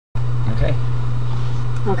Okay.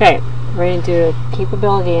 Okay, we're going to do a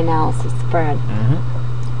capability analysis spread.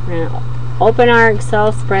 We're going to open our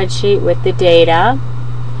Excel spreadsheet with the data,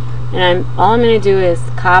 and all I'm going to do is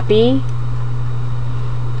copy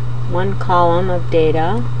one column of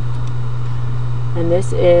data, and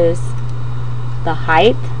this is the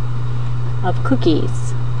height of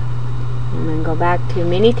cookies. I'm going to go back to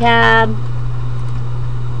MiniTab,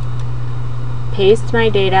 paste my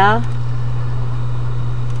data,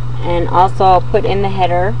 and also I'll put in the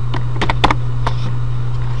header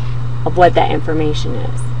of what that information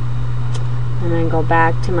is. I'm going to go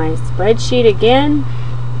back to my spreadsheet again.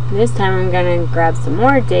 This time I'm going to grab some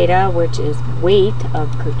more data, which is weight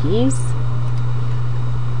of cookies.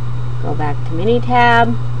 Go back to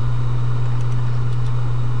MiniTab,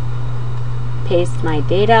 paste my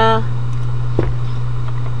data,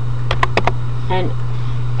 and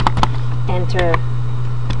enter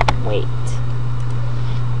weight.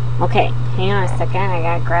 Okay, hang on a second, I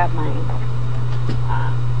gotta grab my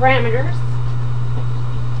parameters.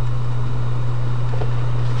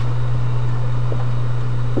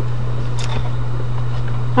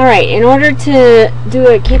 Alright, in order to do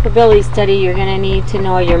a capability study, you're going to need to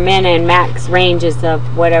know your min and max ranges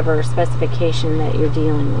of whatever specification that you're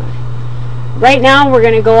dealing with. Right now, we're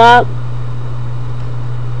going to go up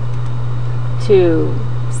to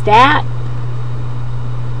Stat,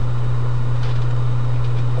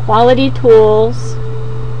 Quality Tools,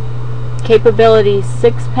 Capability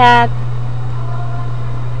SixPack,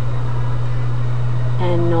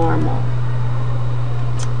 and Normal.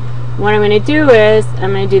 What I'm going to do is,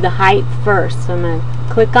 I'm going to do the height first. So I'm going to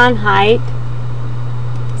click on height,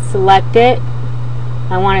 select it.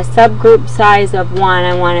 I want a subgroup size of 1.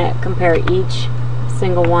 I want to compare each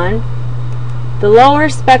single one. The lower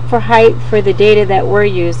spec for height for the data that we're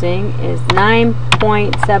using is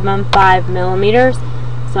 9.75 millimeters.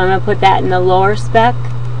 So I'm going to put that in the lower spec.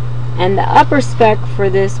 And the upper spec for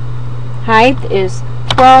this height is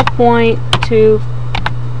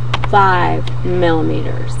 12.25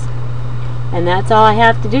 millimeters. And that's all I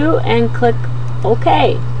have to do, and click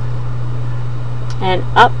OK. And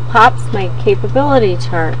up pops my capability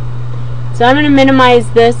chart. So I'm going to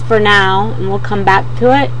minimize this for now, and we'll come back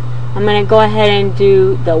to it. I'm going to go ahead and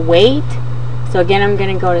do the weight. So again, I'm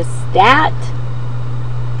going to go to Stat.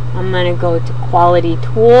 I'm going to go to Quality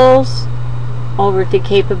Tools, over to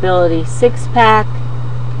Capability SixPack,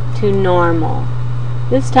 to Normal.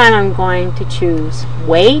 This time I'm going to choose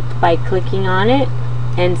Weight by clicking on it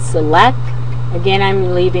and select. Again,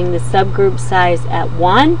 I'm leaving the subgroup size at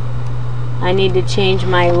 1. I need to change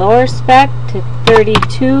my lower spec to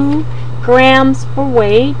 32 grams for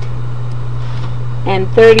weight and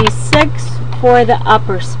 36 for the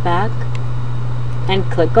upper spec, and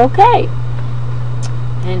click OK.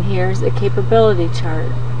 And here's a capability chart.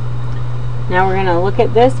 Now we're going to look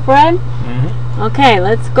at this, Fred. Okay,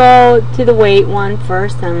 let's go to the weight one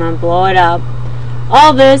first. I'm going to blow it up.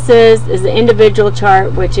 All this is the individual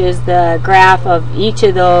chart, which is the graph of each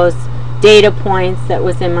of those data points that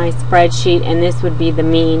was in my spreadsheet, and this would be the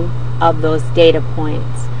mean of those data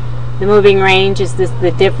points. The moving range is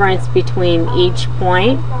the difference between each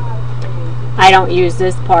point. I don't use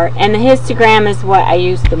this part. And the histogram is what I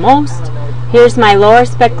use the most. Here's my lower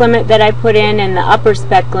spec limit that I put in, and the upper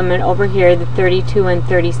spec limit over here, the 32 and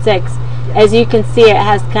 36. As you can see, it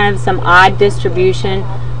has kind of some odd distribution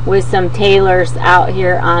with some tailors out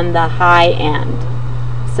here on the high end.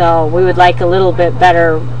 So we would like a little bit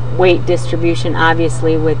better weight distribution,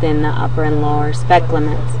 obviously, within the upper and lower spec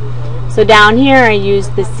limits. So down here I use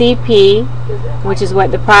the CP, which is what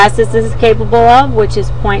the process is capable of, which is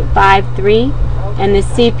 0.53, and the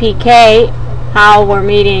CPK, how we're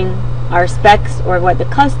meeting our specs or what the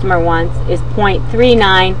customer wants, is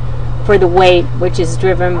 0.39 for the weight, which is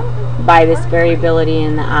driven by this variability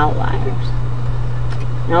in the outliers.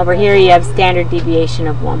 And over here you have standard deviation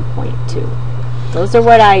of 1.2. Those are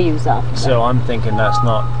what I use off of. So I'm thinking that's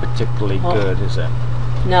not particularly good, is it?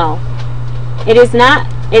 No. It is not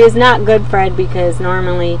good, Fred, because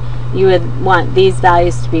normally you would want these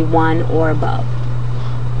values to be 1 or above.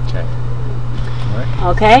 Okay. All right.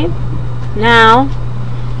 Okay. Now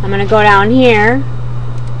I'm going to go down here.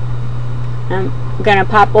 I'm going to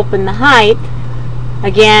pop open the height.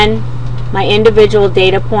 Again, my individual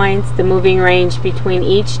data points, the moving range between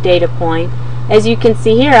each data point. As you can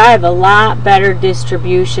see here, I have a lot better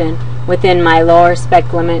distribution within my lower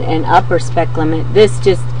spec limit and upper spec limit. This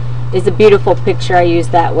just is a beautiful picture. I use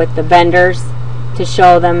that with the vendors to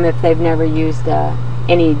show them if they've never used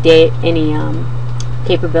any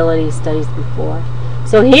capability studies before.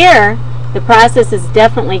 So here, the process is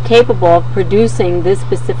definitely capable of producing this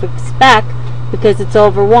specific spec because it's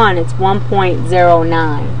over 1. It's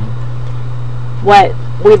 1.09. What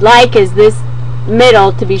we'd like is this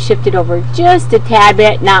middle to be shifted over just a tad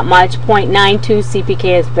bit, not much. 0.92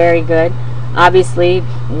 CPK is very good. Obviously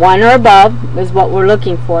 1 or above is what we're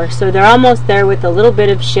looking for. So they're almost there with a little bit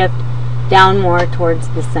of shift down more towards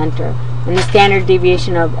the center. And the standard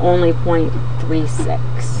deviation of only 0.36.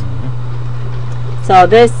 So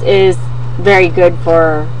this is very good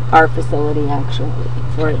for our facility, actually,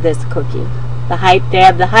 for this cookie. The height, they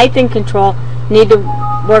have the height in control. Need to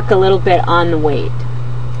work a little bit on the weight.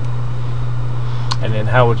 And then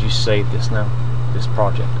how would you save this now, this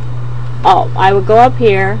project? Oh, I would go up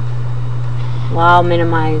here. Well, I'll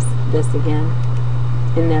minimize this again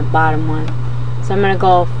in the bottom one. So I'm going to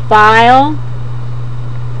go File,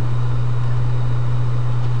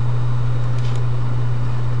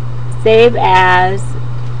 Save As,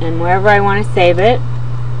 and wherever I want to save it,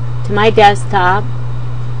 to my desktop.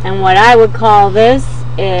 And what I would call this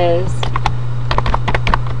is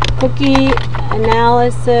Cookie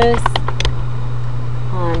Analysis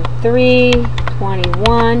on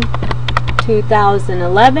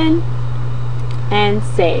 3/21/2011, and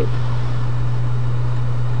save.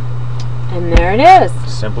 And there it is.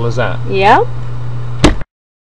 Simple as that. Yep.